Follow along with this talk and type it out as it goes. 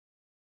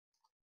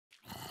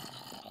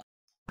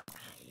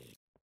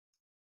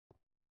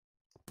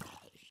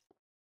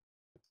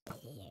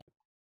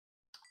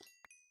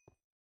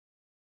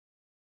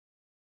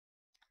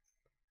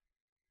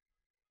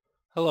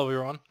Hello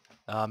everyone,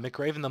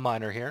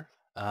 McRaventheMiner here.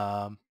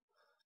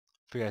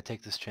 Figured I'd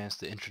take this chance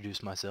to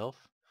introduce myself.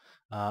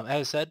 As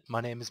I said, my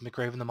name is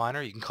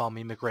McRaventheMiner. You can call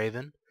me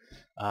McRaven.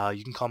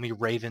 You can call me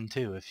Raven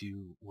too if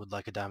you would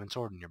like a diamond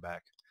sword in your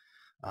back.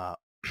 Uh,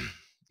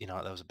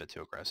 that was a bit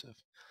too aggressive.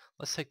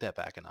 Let's take that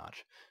back a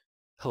notch.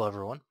 Hello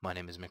everyone, my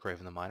name is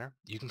McRaventheMiner.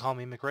 You can call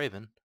me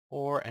McRaven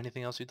or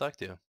anything else you'd like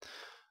to.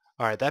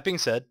 Alright, that being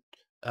said,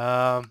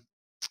 um,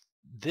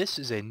 this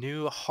is a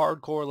new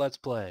hardcore Let's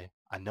Play.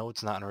 I know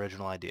it's not an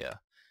original idea,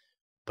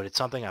 but it's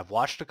something I've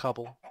watched a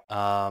couple,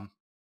 and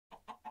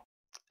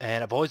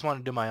I've always wanted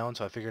to do my own,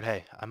 so I figured,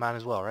 hey, I might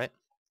as well, right?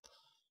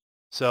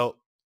 So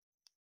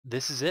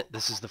this is it.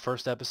 This is the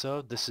first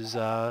episode. This is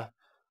my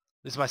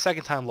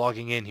second time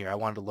logging in here. I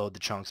wanted to load the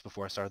chunks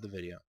before I started the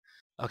video.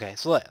 Okay,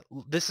 so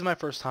this is my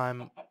first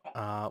time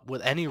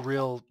with any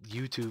real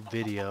YouTube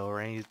video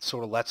or any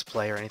sort of Let's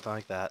Play or anything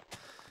like that.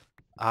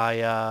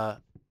 I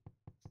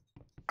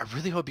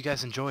really hope you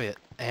guys enjoy it,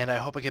 and I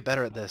hope I get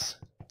better at this.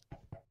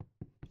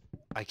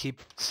 I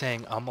keep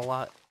saying a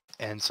lot,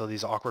 and so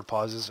these awkward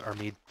pauses are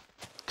me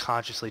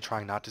consciously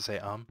trying not to say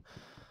I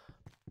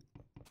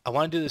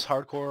want to do this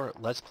hardcore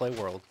Let's Play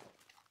world.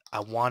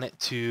 I want it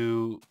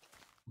to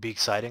be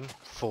exciting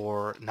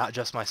for not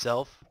just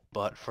myself,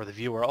 but for the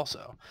viewer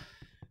also.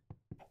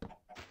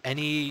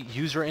 Any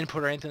user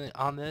input or anything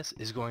on this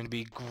is going to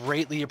be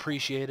greatly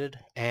appreciated,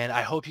 and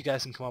I hope you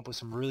guys can come up with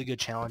some really good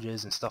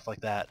challenges and stuff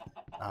like that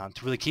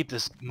to really keep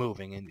this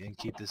moving and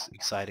keep this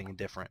exciting and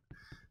different.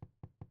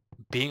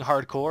 Being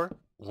hardcore,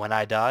 when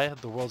I die,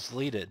 the world's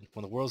deleted.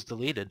 When the world's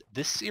deleted,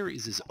 this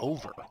series is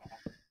over.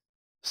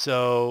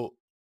 So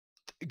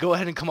go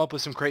ahead and come up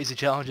with some crazy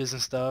challenges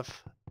and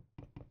stuff.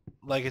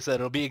 Like I said,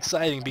 it'll be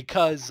exciting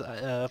because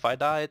if I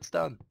die, it's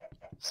done.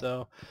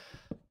 So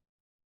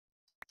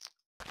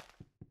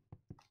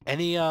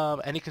any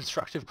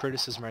constructive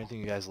criticism or anything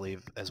you guys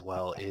leave as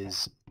well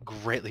is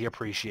greatly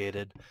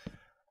appreciated.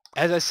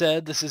 As I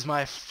said, this is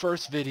my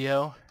first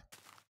video,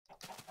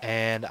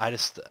 and I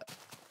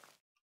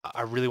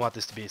really want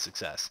this to be a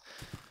success.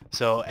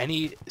 So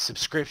any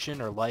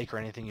subscription or like or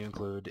anything you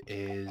include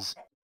is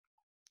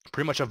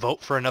pretty much a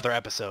vote for another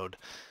episode.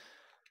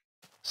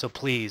 So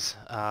please,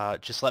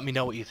 just let me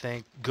know what you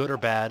think, good or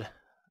bad,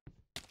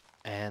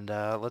 and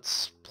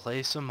let's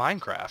play some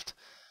Minecraft.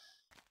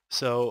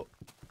 So,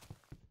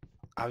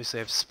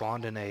 obviously I've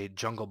spawned in a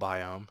jungle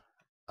biome.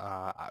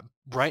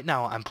 Right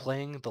now I'm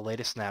playing the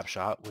latest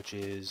snapshot, which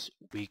is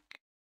week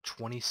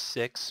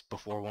 26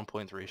 before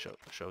 1.3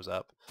 shows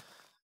up.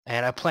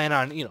 And I plan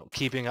on,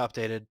 keeping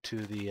updated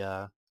to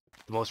the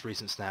most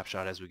recent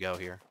snapshot as we go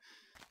here.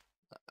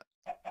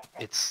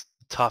 It's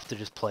tough to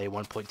just play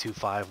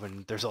 1.25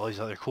 when there's all these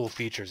other cool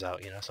features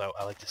out, so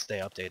I like to stay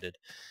updated.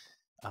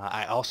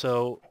 I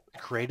also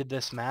created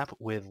this map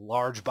with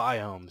large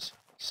biomes,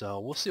 so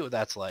we'll see what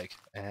that's like.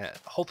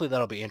 Hopefully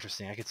that'll be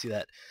interesting. I could see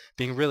that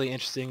being really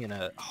interesting in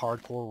a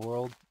hardcore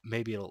world.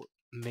 Maybe it'll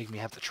make me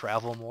have to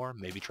travel more,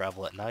 maybe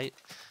travel at night.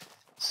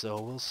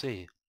 So we'll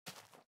see.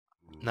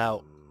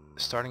 Now,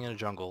 starting in a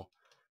jungle,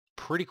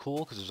 pretty cool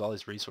because there's all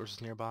these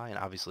resources nearby, and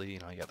obviously, you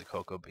got the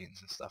cocoa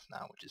beans and stuff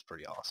now, which is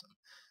pretty awesome.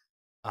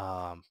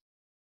 But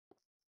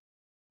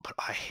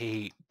I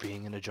hate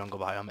being in a jungle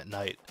biome at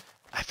night.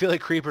 I feel like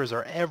creepers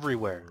are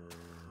everywhere.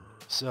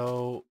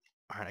 So,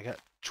 alright, I got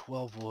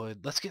 12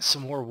 wood. Let's get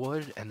some more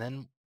wood, and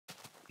then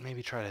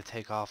maybe try to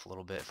take off a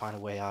little bit, find a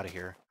way out of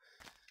here.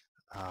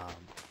 I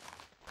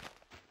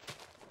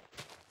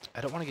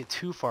don't want to get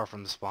too far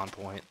from the spawn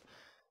point,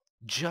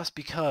 just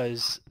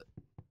because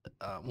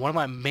one of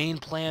my main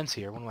plans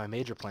here, one of my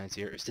major plans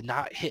here, is to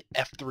not hit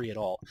F3 at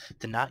all,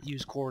 to not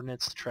use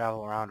coordinates to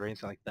travel around or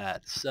anything like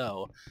that.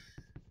 So,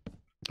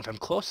 if I'm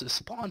close to the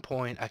spawn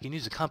point, I can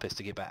use a compass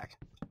to get back.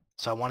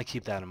 So I want to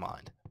keep that in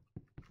mind.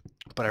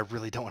 But I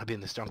really don't want to be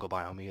in this jungle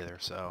biome either,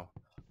 so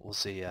we'll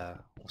see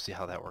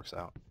how that works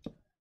out.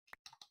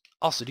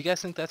 Also, do you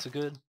guys think that's a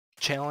good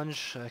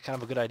challenge, kind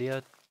of a good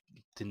idea,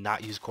 to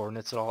not use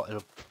coordinates at all?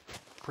 It'll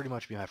pretty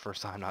much be my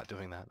first time not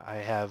doing that. I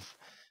have,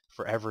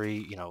 for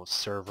every,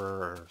 server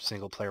or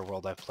single player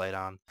world I've played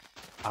on,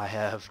 I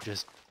have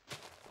just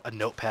a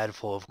notepad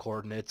full of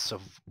coordinates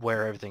of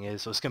where everything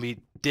is, so it's going to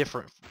be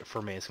different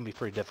for me. It's going to be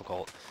pretty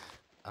difficult.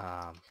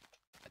 I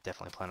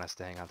definitely plan on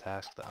staying on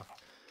task, though.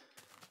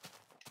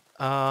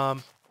 A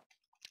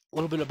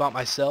little bit about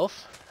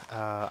myself.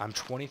 I'm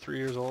 23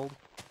 years old.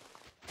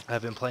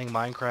 I've been playing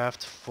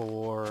Minecraft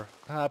for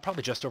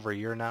probably just over a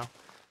year now.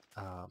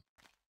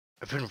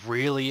 I've been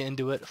really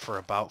into it for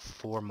about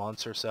 4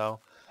 months or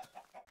so.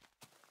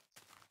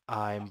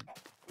 I'm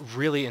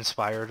really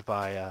inspired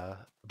by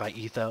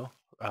Etho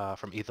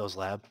from Etho's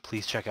Lab.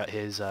 Please check out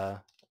his.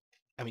 I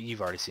mean,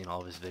 you've already seen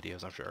all of his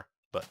videos, I'm sure,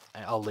 but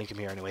I'll link him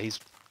here anyway. He's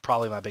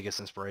probably my biggest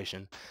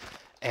inspiration,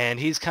 and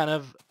he's kind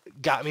of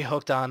got me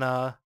hooked on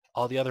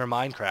all the other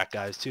Minecraft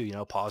guys too.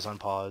 Pause on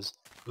Pause,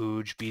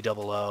 Ooj,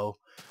 BOO,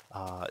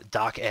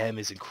 Doc M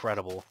is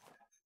incredible.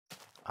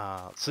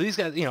 So these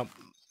guys,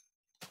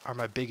 are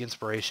my big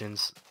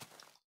inspirations.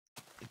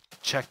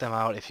 Check them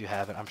out if you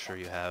haven't. I'm sure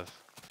you have.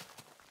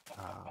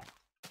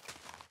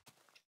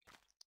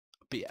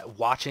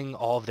 watching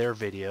all of their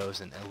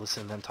videos and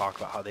listening to them talk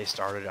about how they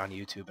started on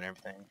YouTube and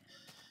everything,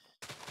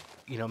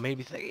 you know, made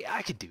me think, yeah,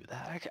 I could do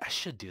that. I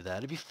should do that.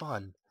 It'd be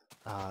fun.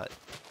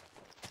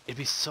 It'd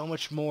be so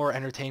much more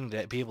entertaining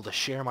to be able to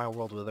share my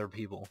world with other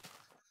people.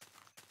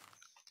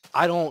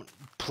 I don't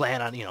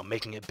plan on, you know,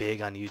 making it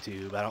big on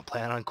YouTube. I don't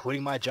plan on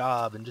quitting my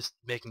job and just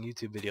making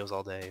YouTube videos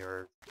all day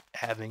or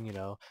having, you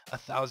know,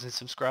 1,000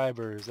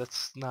 subscribers.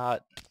 That's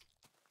not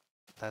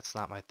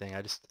my thing.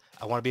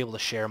 I want to be able to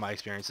share my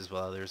experiences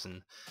with others,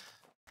 and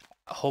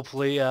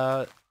hopefully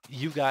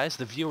you guys,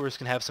 the viewers,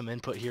 can have some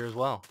input here as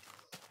well.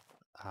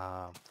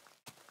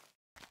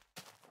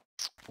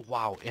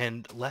 Wow,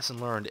 and lesson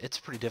learned, it's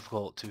pretty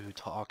difficult to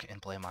talk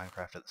and play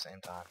Minecraft at the same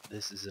time.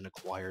 This is an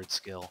acquired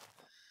skill.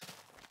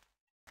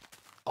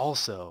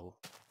 Also,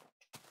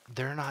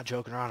 they're not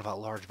joking around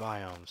about large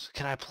biomes.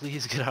 Can I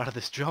please get out of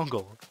this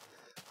jungle?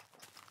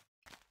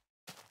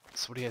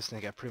 So what do you guys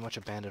think? I pretty much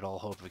abandoned all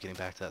hope of getting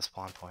back to that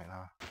spawn point,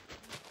 huh?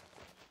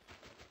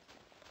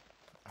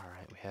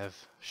 Alright, we have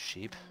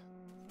sheep.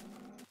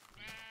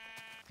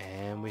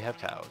 And we have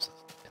cows.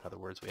 In other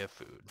words, we have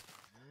food.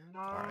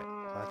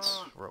 Alright,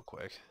 that's real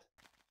quick.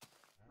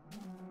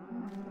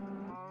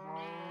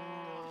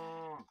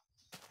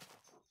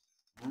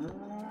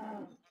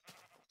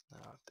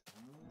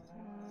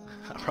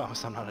 I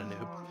promise I'm not a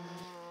noob.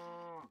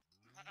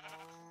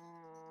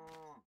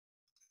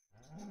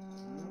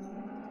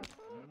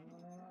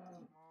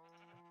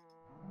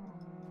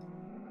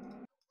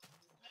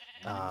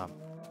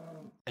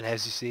 And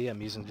as you see,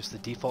 I'm using just the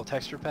default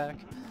texture pack.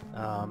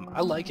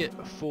 I like it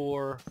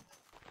for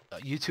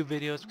YouTube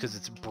videos because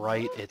it's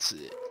bright.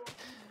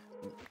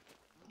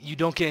 You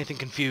don't get anything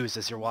confused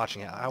as you're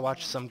watching it. I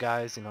watch some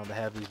guys, you know, they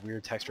have these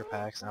weird texture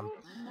packs, and I'm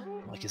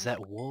like, is that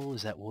wool?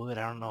 Is that wood?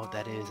 I don't know what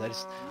that is.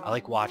 I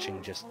like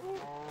watching just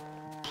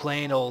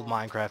plain old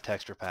Minecraft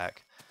texture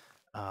pack.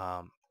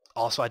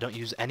 Also, I don't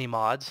use any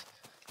mods.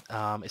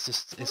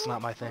 It's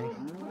not my thing.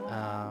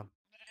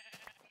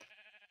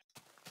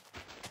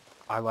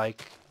 I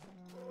like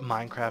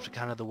Minecraft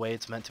kind of the way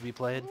it's meant to be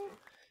played.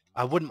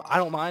 I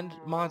don't mind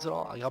mods at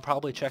all. Like, I'll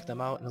probably check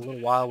them out in a little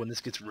while when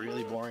this gets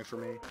really boring for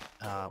me.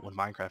 When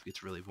Minecraft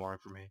gets really boring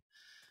for me.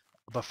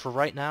 But for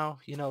right now,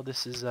 you know,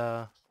 this is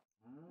the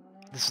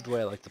way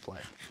I like to play.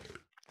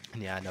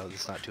 And yeah, I know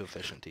it's not too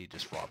efficient to eat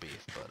just raw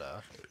beef,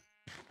 but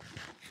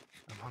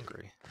I'm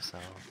hungry, so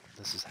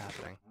this is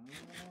happening.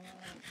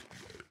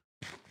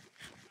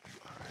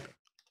 Alright.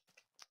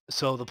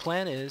 So the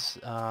plan is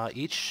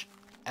each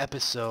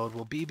episode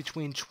will be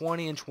between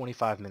 20 and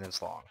 25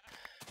 minutes long.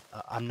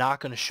 I'm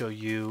not going to show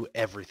you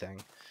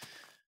everything.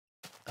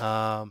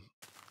 I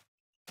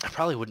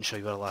probably wouldn't show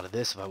you a lot of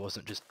this if I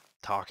wasn't just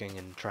talking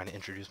and trying to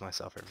introduce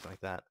myself or everything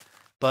like that.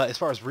 But as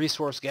far as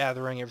resource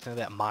gathering, everything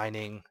like that,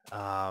 mining,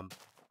 I'm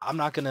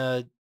not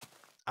gonna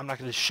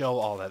show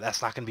all that.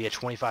 That's not gonna be a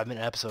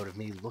 25-minute episode of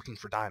me looking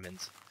for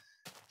diamonds.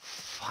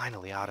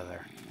 Finally out of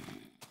there.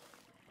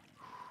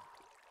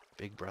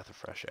 Big breath of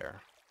fresh air.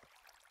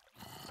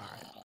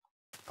 Alright.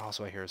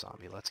 Also, I hear a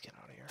zombie. Let's get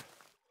out of here.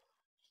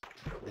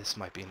 This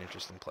might be an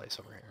interesting place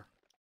over here.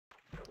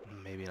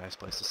 Maybe a nice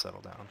place to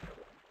settle down.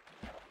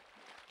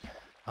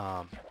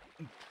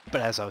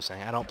 But as I was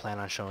saying, I don't plan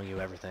on showing you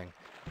everything.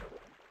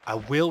 I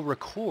will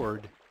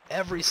record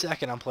every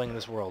second I'm playing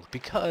this world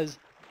because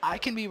I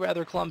can be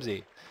rather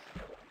clumsy.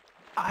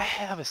 I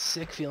have a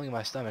sick feeling in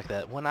my stomach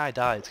that when I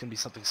die, it's going to be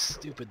something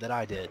stupid that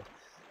I did.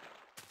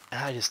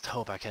 And I just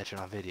hope I catch it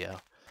on video.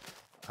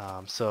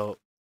 So,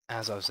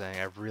 as I was saying,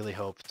 I really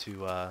hope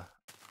to, well,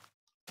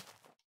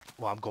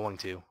 I'm going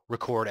to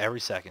record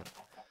every second.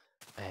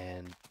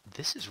 And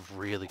this is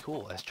really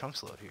cool as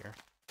chunks load here.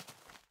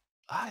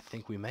 I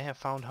think we may have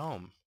found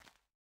home.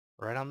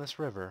 Right on this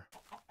river.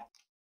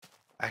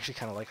 I actually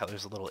kind of like how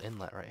there's a little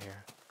inlet right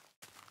here.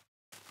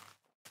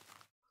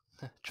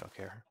 Chunk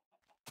hair.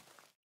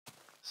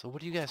 So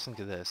what do you guys think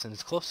of this? And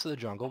it's close to the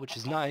jungle, which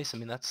is nice. I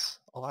mean, that's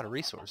a lot of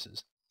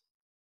resources.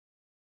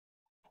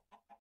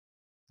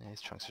 Yeah,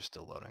 these chunks are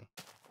still loading.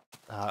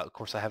 Of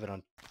course, I have it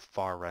on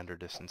far render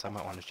distance. I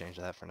might want to change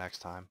that for next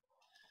time.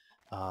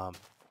 Oh,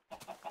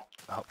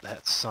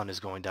 that sun is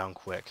going down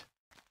quick.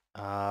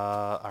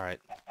 Alright.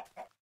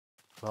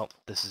 Well,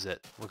 this is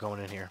it. We're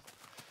going in here.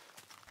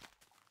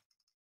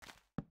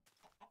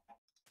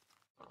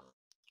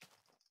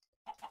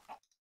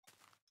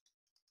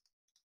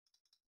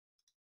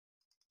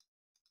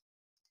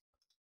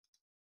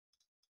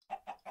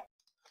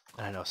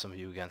 And I know some of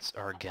you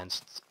are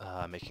against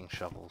making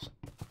shovels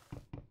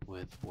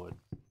with wood,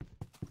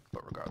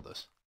 but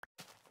regardless,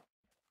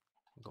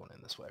 I'm going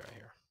in this way right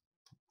here.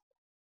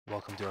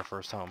 Welcome to our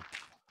first home,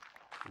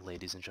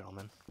 ladies and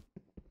gentlemen.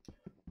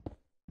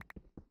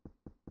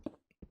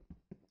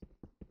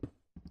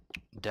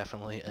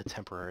 Definitely a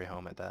temporary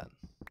home at that.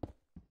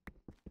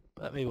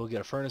 But maybe we'll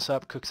get a furnace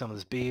up, cook some of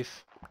this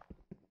beef.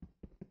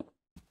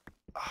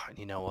 Oh, and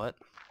you know what?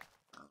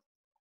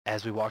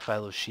 As we walked by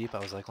those sheep, I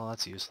was like, well,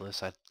 that's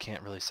useless. I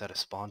can't really set a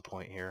spawn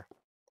point here.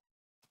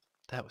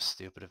 That was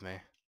stupid of me.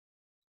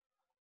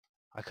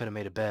 I could have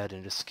made a bed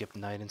and just skipped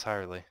night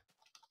entirely.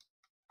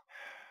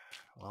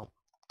 Well,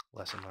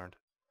 lesson learned.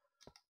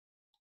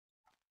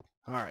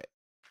 Alright.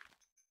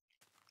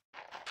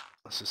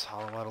 Let's just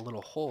hollow out a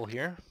little hole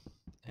here.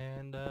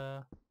 And,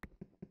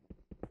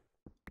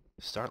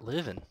 start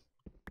living.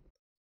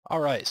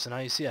 Alright, so now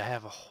you see I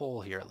have a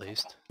hole here at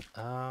least.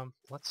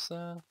 Let's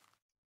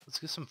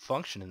get some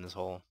function in this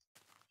hole.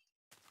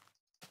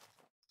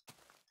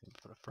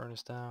 Put a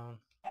furnace down.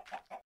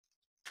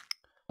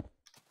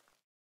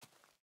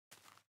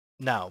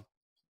 Now,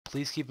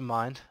 please keep in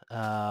mind,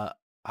 I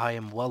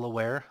am well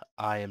aware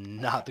I am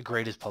not the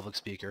greatest public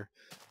speaker.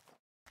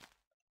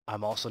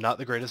 I'm also not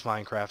the greatest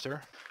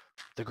Minecrafter,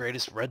 the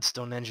greatest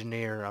redstone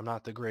engineer. I'm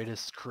not the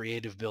greatest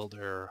creative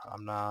builder.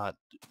 I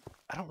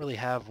don't really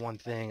have one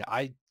thing.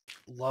 I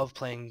love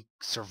playing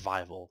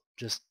survival,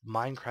 just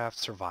Minecraft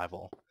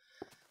survival.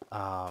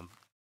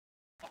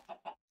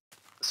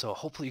 So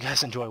hopefully you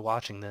guys enjoy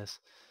watching this,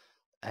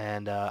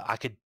 and I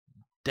could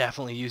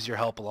definitely use your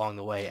help along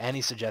the way.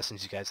 Any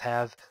suggestions you guys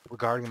have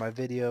regarding my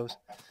videos,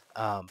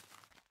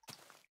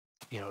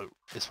 you know,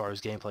 as far as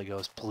gameplay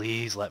goes,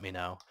 please let me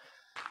know.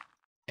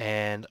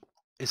 And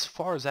as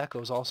far as that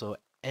goes also,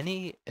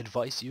 any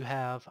advice you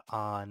have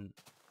on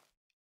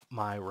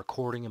my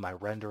recording and my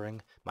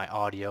rendering, my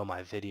audio,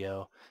 my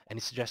video, any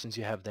suggestions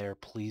you have there,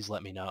 please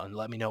let me know, and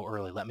let me know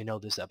early. Let me know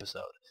this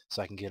episode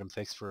so I can get them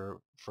fixed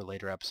for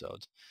later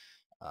episodes.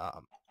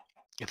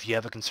 If you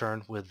have a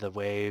concern with the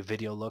way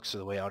video looks or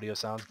the way audio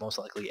sounds, most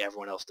likely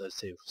everyone else does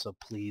too. So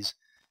please,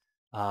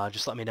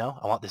 just let me know.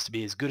 I want this to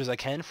be as good as I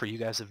can for you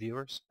guys, the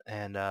viewers.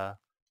 And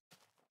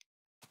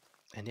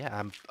yeah,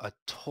 I'm a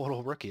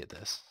total rookie at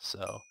this,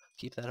 so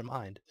keep that in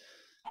mind.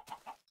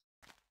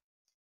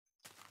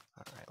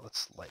 All right,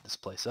 let's light this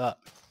place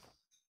up.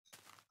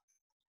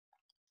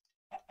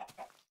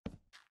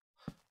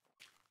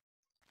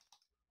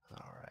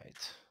 All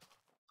right.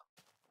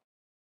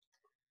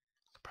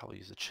 Probably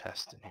use a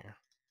chest in here.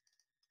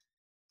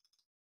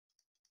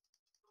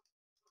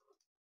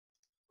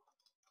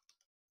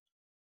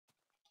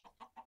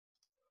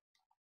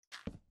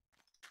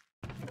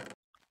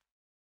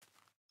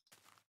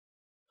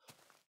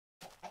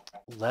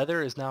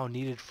 Leather is now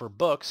needed for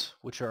books,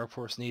 which are of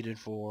course needed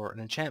for an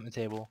enchantment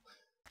table.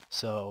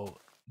 So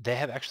they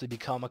have actually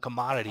become a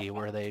commodity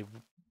where they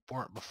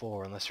weren't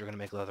before, unless you're going to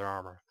make leather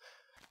armor.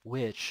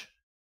 Which,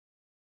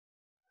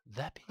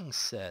 that being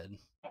said,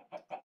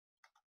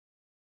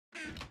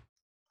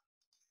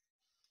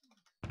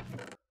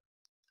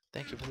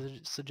 thank you for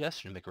the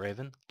suggestion,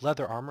 McRaven.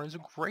 Leather armor is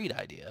a great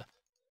idea.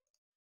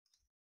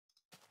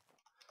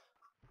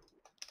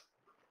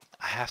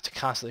 I have to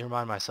constantly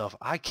remind myself,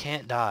 I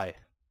can't die.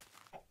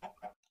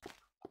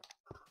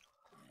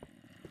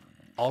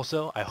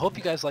 Also, I hope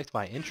you guys liked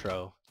my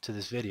intro to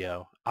this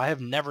video. I have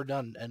never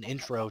done an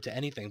intro to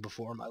anything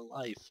before in my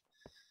life.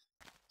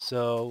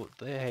 So,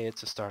 hey,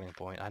 it's a starting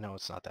point. I know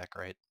it's not that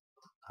great.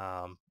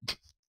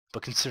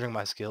 But considering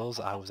my skills,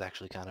 I was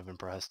actually kind of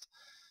impressed.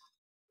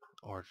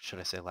 Or should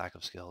I say lack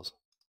of skills?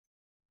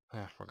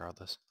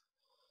 Regardless.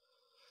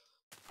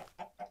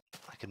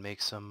 I can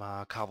make some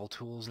cobble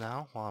tools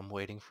now while I'm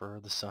waiting for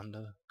the sun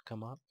to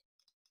come up.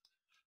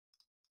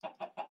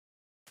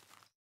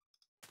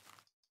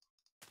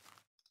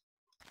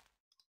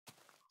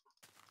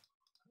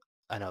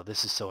 I know,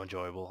 this is so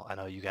enjoyable. I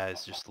know you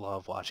guys just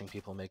love watching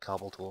people make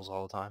cobble tools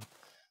all the time.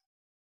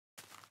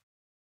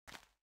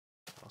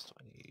 What else do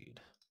I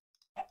need?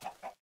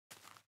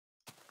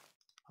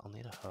 I'll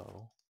need a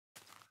hoe.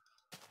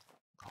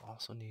 I'll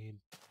also need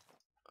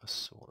a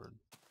sword.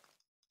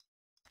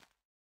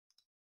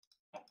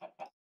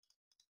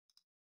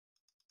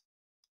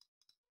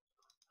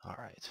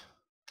 Alright.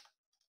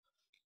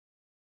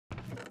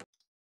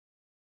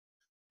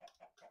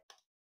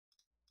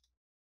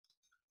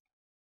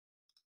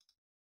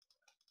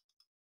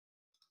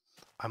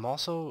 I'm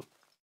also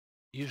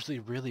usually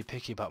really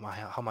picky about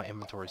how my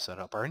inventory's set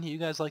up. Are any of you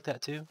guys like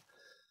that too?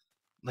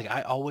 Like,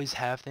 I always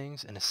have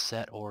things in a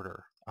set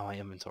order on my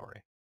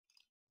inventory.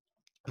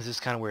 This is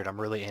kind of weird. I'm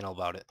really anal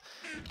about it.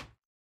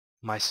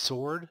 My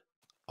sword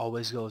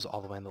always goes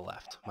all the way on the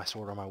left. My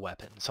sword or my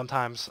weapon.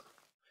 Sometimes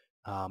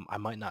I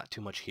might not too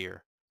much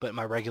here. But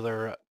my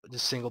regular,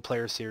 just single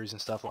player series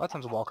and stuff, a lot of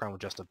times I'll walk around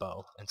with just a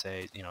bow and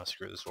say, you know,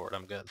 screw the sword,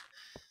 I'm good.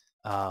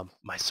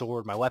 My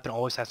sword, my weapon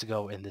always has to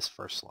go in this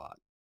first slot.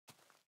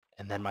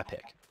 And then my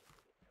pick.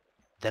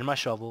 Then my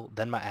shovel,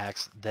 then my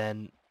axe,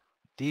 then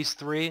these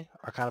three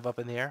are kind of up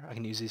in the air. I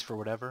can use these for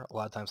whatever. A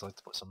lot of times I like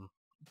to put some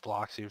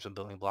blocks here, some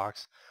building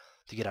blocks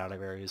to get out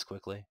of areas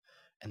quickly.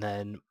 And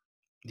then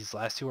these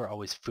last two are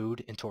always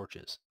food and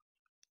torches.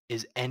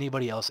 Is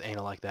anybody else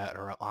anal like that,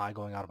 or am I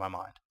going out of my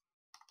mind?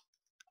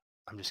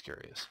 I'm just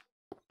curious.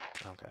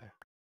 Okay.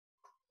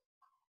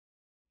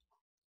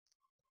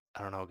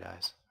 I don't know,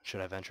 guys.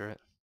 Should I venture it?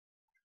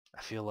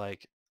 I feel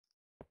like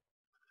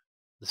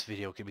this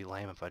video could be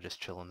lame if I just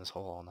chill in this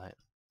hole all night.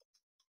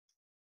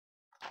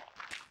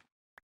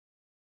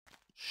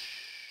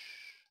 Shh.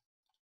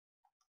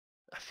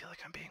 I feel like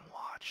I'm being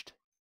watched.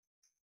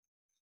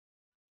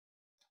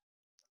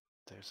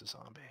 There's a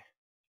zombie.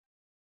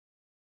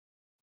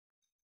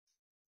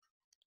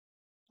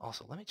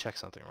 Also, let me check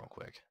something real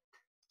quick.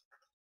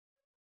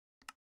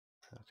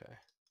 Okay.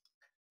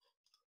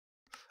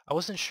 I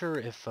wasn't sure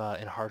if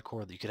in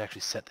hardcore that you could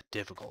actually set the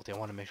difficulty. I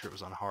want to make sure it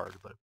was on hard,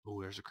 but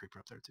oh, there's a creeper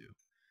up there too.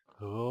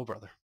 Oh,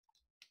 brother.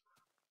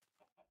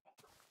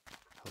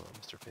 Hello,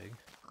 Mr. Pig.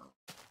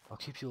 I'll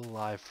keep you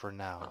alive for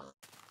now.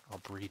 I'll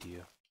breed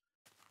you.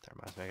 That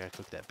reminds me, I gotta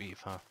cook that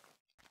beef, huh?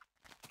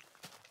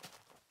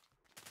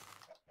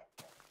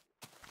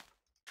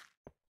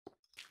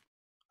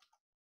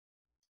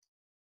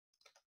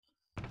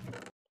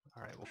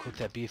 Alright, we'll cook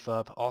that beef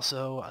up.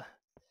 Also,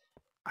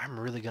 I'm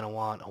really gonna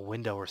want a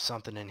window or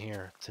something in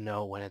here to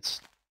know when it's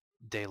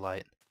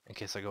daylight, in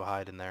case I go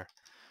hide in there.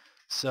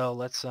 So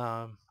let's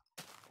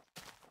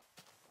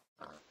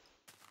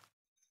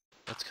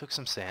cook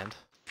some sand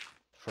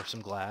for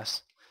some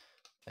glass,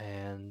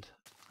 and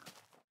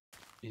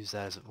use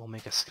that as we'll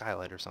make a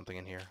skylight or something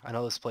in here. I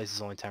know this place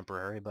is only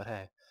temporary, but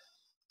hey.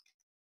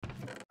 Oh,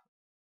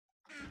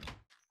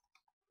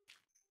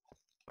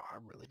 I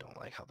really don't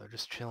like how they're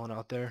just chilling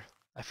out there.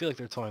 I feel like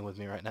they're toying with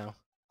me right now.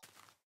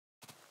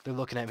 They're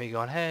looking at me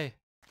going, hey,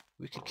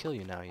 we could kill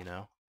you now, you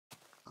know.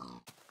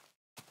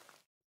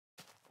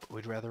 But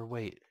we'd rather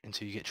wait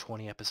until you get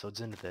 20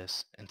 episodes into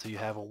this, until you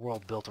have a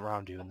world built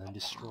around you, and then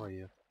destroy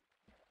you.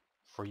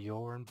 For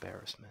your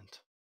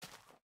embarrassment.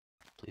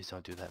 Please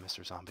don't do that,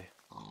 Mr. Zombie.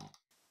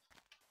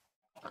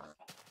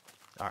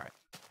 Alright.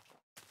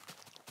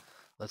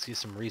 Let's get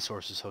some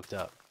resources hooked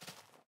up.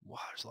 Wow,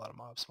 there's a lot of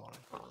mobs spawning.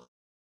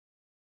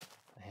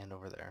 And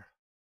over there.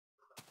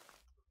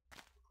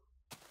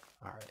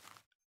 Alright.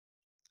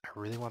 I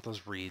really want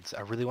those reeds.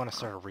 I really want to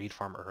start a reed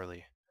farm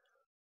early.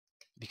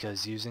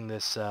 Because using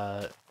this,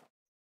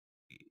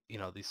 you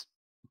know, these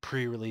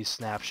pre-release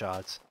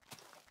snapshots,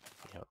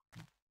 you know,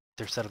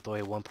 they're set up the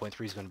way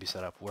 1.3 is going to be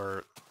set up,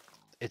 where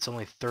it's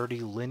only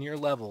 30 linear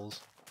levels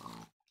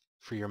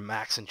for your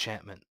max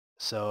enchantment.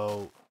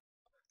 So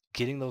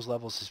getting those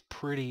levels is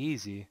pretty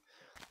easy.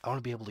 I want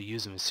to be able to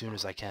use them as soon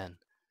as I can,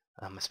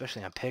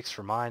 especially on picks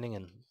for mining,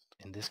 and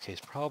in this case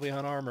probably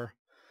on armor.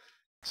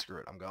 Screw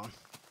it, I'm going.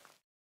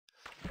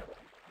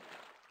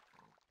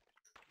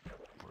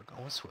 We're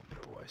going swimming,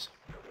 boys.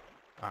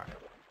 Alright.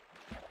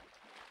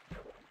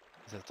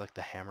 Is that like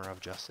the hammer of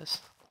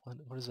justice?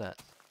 What is that?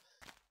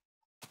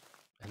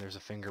 And there's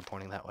a finger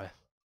pointing that way.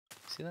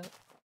 See that?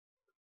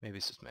 Maybe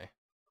it's just me.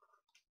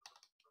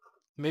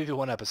 Maybe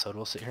one episode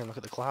we'll sit here and look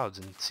at the clouds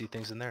and see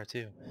things in there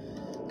too.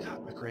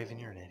 God, McRaven,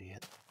 you're an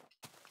idiot.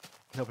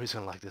 Nobody's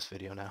gonna like this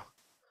video now.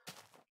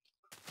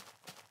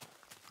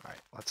 Alright,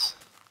 let's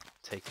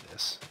take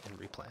this and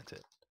replant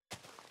it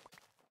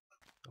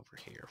over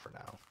here for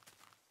now.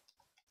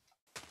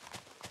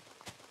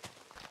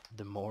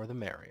 The more the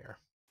merrier.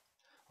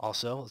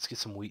 Also, let's get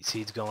some wheat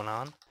seeds going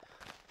on.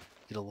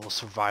 Get a little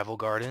survival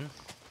garden.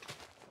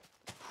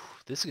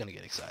 This is gonna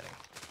get exciting.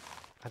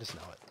 I just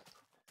know it.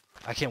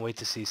 I can't wait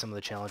to see some of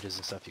the challenges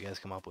and stuff you guys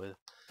come up with.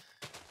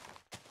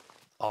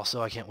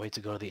 Also, I can't wait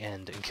to go to the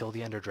end and kill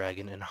the Ender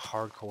Dragon in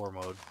hardcore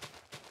mode.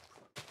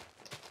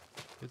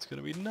 It's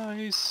gonna be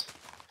nice.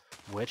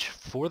 Which,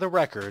 for the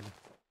record,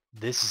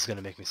 this is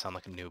gonna make me sound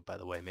like a noob, by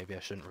the way. Maybe I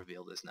shouldn't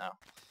reveal this now.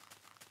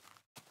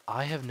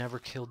 I have never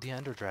killed the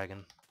Ender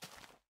Dragon.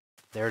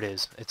 There it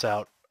is. It's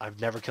out. I've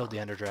never killed the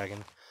Ender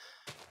Dragon.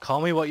 Call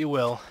me what you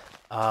will.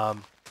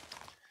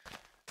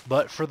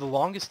 But for the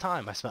longest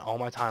time, I spent all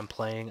my time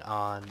playing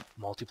on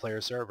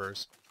multiplayer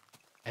servers,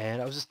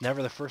 and I was just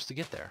never the first to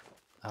get there.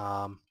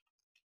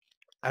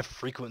 I've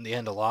frequented the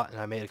end a lot, and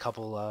I made a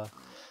couple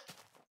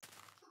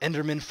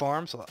Enderman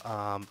farms,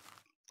 a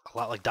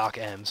lot like Doc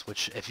M's,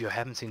 which if you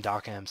haven't seen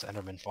Doc M's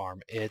Enderman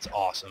farm, it's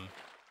awesome.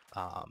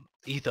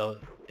 Etho,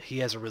 he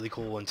has a really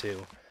cool one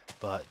too,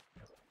 but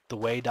the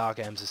way Doc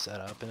M's is set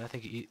up, and I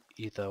think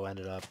Etho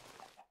ended up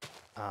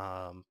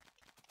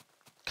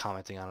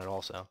commenting on it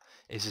also,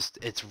 is just,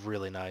 it's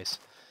really nice.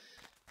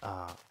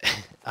 On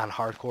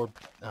hardcore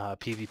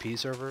PvP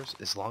servers,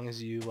 as long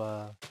as you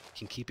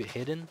can keep it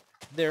hidden,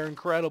 they're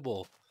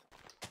incredible.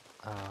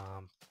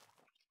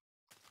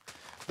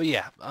 But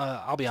yeah,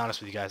 I'll be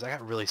honest with you guys, I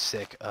got really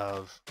sick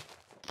of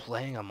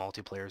playing on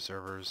multiplayer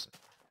servers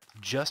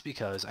just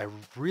because I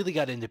really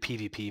got into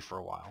PvP for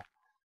a while,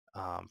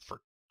 for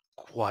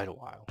quite a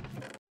while.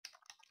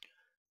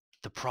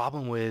 The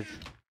problem with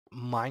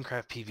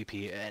Minecraft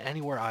PvP,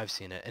 anywhere I've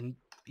seen it, and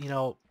you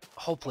know,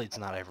 hopefully it's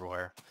not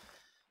everywhere,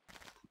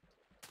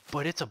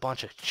 but it's a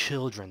bunch of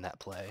children that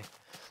play.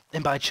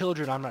 And by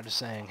children, I'm not just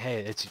saying,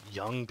 hey, it's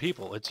young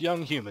people, it's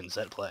young humans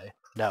that play.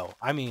 No,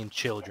 I mean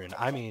children.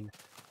 I mean,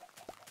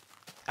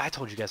 I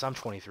told you guys, I'm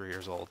 23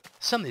 years old.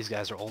 Some of these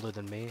guys are older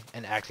than me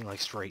and acting like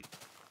straight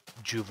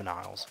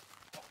juveniles.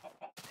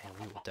 And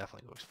we will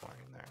definitely go exploring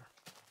in there.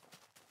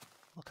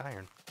 Look,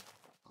 iron.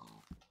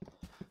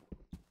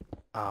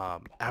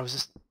 I was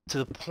just to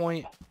the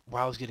point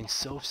where I was getting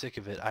so sick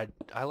of it,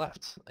 I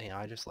left. You know,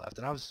 I just left.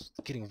 And I was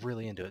getting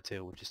really into it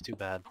too, which is too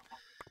bad.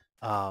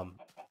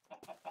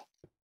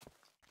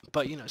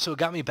 But, you know, so it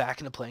got me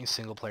back into playing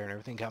single player and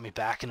everything. Got me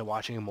back into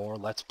watching more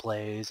Let's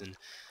Plays. And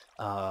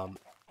I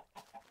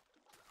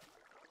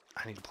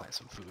I need to plant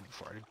some food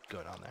before I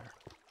go down there.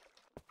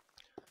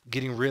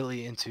 Getting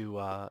really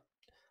into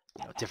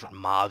different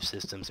mob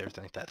systems,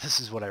 everything like that. This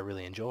is what I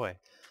really enjoy.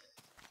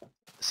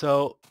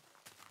 So,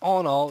 all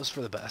in all, it's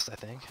for the best, I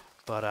think.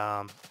 But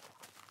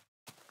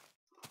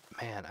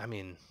man, I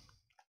mean,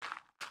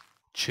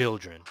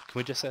 children. Can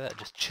we just say that?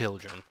 Just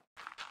children.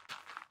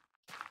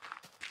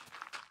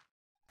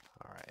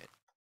 All right.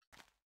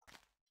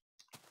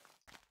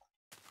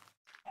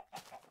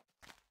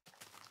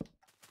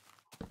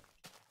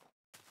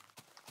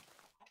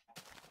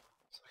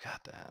 So I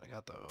got that. I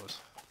got those.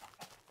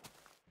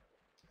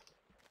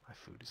 My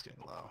food is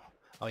getting low.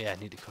 Oh yeah, I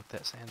need to cook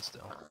that sand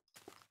still.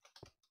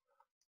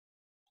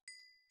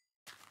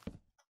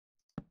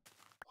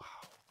 Wow.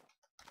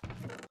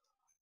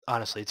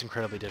 Honestly, it's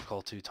incredibly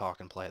difficult to talk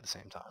and play at the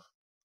same time.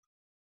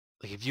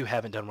 Like, if you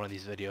haven't done one of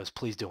these videos,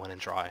 please do one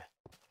and try.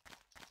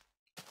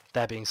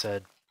 That being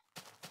said,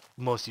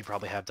 most of you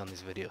probably have done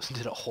these videos and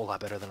did a whole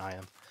lot better than I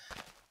am.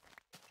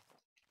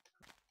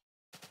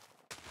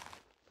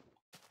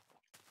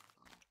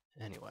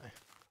 Anyway.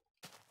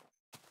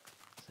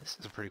 This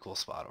is a pretty cool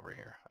spot over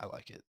here. I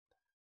like it.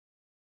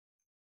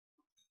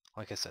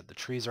 Like I said, the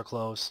trees are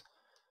close.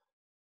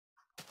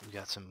 We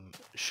got some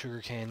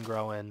sugarcane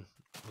growing.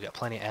 We got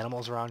plenty of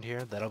animals around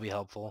here. That'll be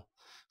helpful.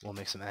 We'll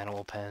make some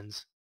animal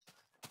pens.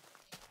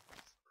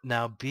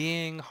 Now,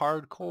 being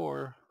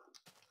hardcore,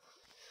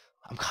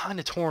 I'm kind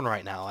of torn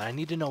right now, and I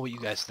need to know what you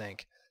guys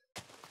think.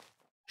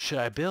 Should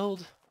I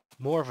build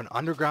more of an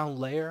underground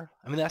layer?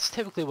 I mean, that's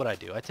typically what I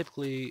do. I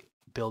typically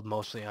build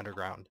mostly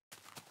underground,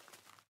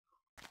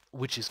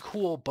 which is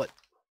cool, but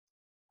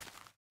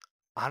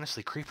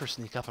honestly, creepers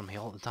sneak up on me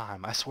all the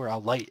time. I swear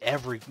I'll light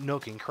every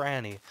nook and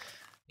cranny,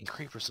 and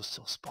creepers will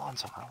still spawn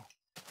somehow.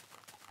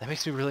 That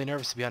makes me really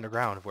nervous to be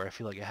underground, where I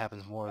feel like it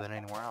happens more than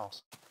anywhere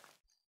else.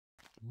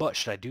 But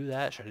should I do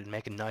that? Should I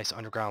make a nice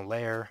underground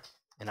lair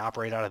and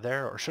operate out of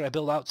there? Or should I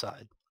build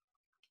outside?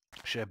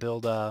 Should I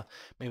build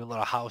maybe a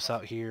little house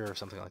out here or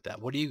something like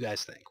that? What do you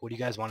guys think? What do you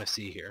guys want to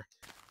see here?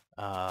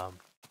 I'm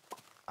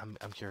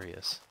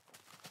curious.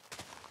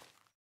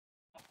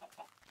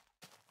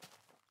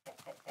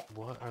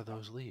 What are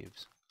those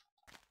leaves?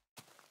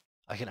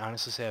 I can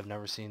honestly say I've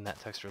never seen that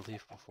texture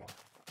leaf before.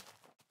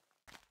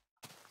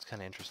 It's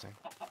kind of interesting.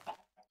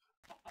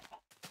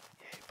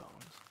 Yay,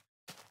 bones.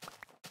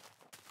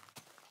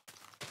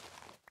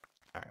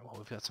 Alright, well,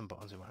 we've got some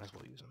bones. We might as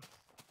well use them.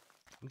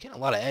 I'm getting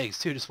a lot of eggs,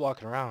 too, just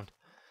walking around.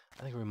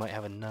 I think we might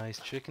have a nice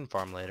chicken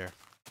farm later.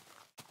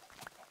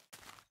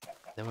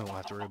 Then we won't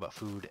have to worry about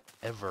food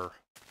ever.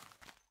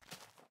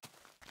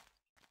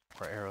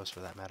 Or arrows, for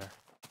that matter.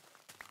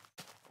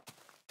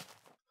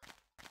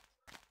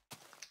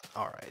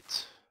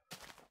 Alright.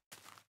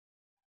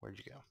 Where'd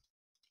you go?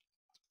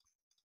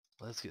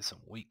 Let's get some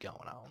wheat going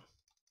on.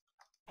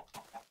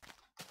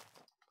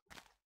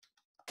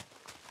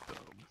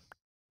 Boom.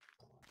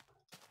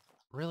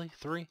 Really?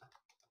 3?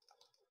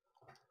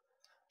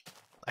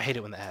 I hate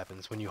it when that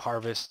happens. When you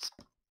harvest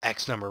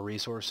X number of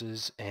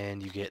resources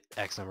and you get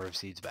X number of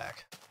seeds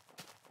back.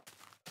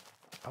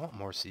 I want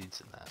more seeds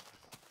than that.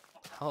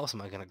 How else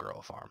am I going to grow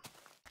a farm?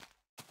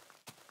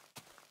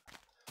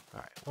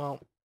 Alright, well,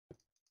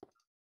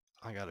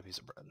 I got a piece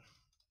of bread.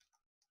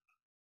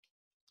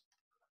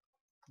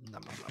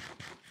 Nom, nom, nom.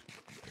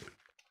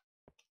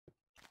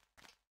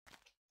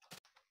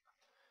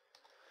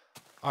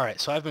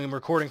 Alright, so I've been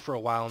recording for a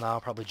while now,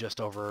 probably just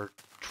over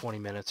 20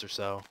 minutes or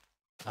so.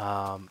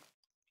 I'll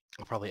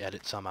probably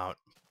edit some out.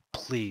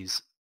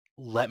 Please,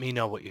 let me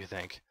know what you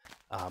think.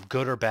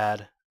 Good or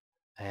bad.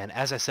 And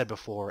as I said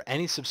before,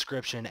 any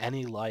subscription,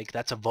 any like,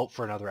 that's a vote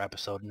for another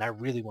episode, and I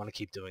really want to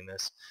keep doing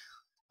this.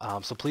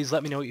 So please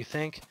let me know what you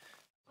think.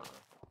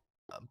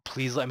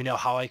 Please let me know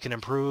how I can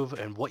improve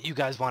and what you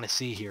guys want to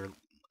see here.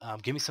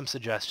 Give me some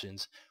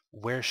suggestions.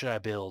 Where should I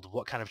build?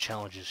 What kind of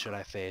challenges should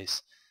I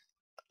face?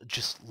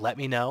 Just let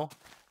me know.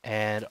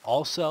 And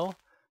also,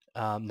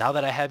 now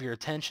that I have your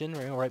attention,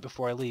 right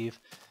before I leave,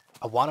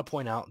 I want to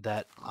point out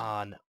that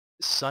on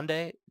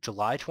Sunday,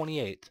 July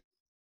 28th,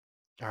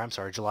 or I'm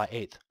sorry, July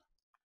 8th,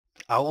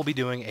 I will be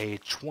doing a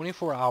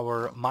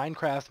 24-hour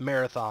Minecraft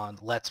marathon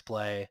Let's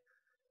Play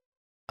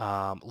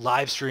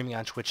live streaming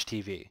on Twitch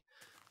TV.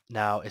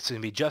 Now, it's going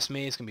to be just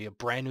me. It's going to be a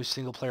brand new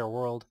single-player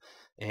world,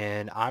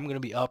 and I'm going to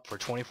be up for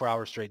 24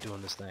 hours straight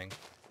doing this thing.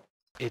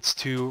 It's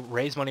to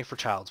raise money for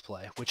Child's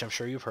Play, which I'm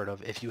sure you've heard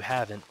of. If you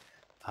haven't,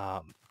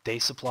 they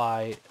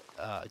supply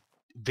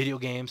video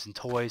games and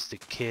toys to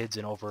kids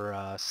in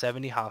over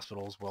 70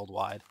 hospitals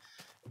worldwide.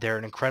 They're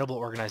an incredible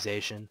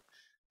organization,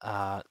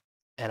 and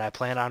I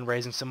plan on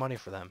raising some money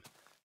for them.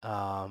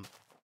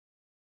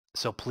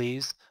 So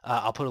please,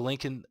 I'll put a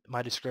link in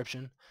my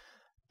description.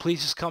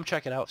 Please just come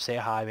check it out, say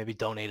hi, maybe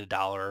donate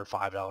 $1 or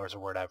 $5 or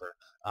whatever.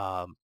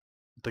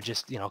 But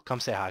just, come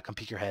say hi, come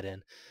peek your head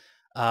in.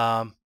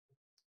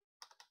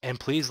 And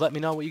please let me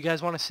know what you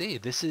guys want to see.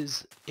 This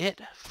is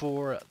it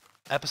for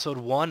episode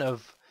 1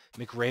 of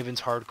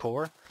McRaven's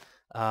Hardcore.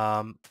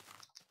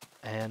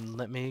 And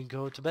let me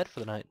go to bed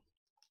for the night.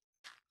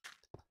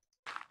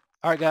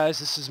 Alright guys,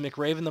 this is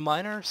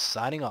McRaventheMiner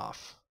signing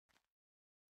off.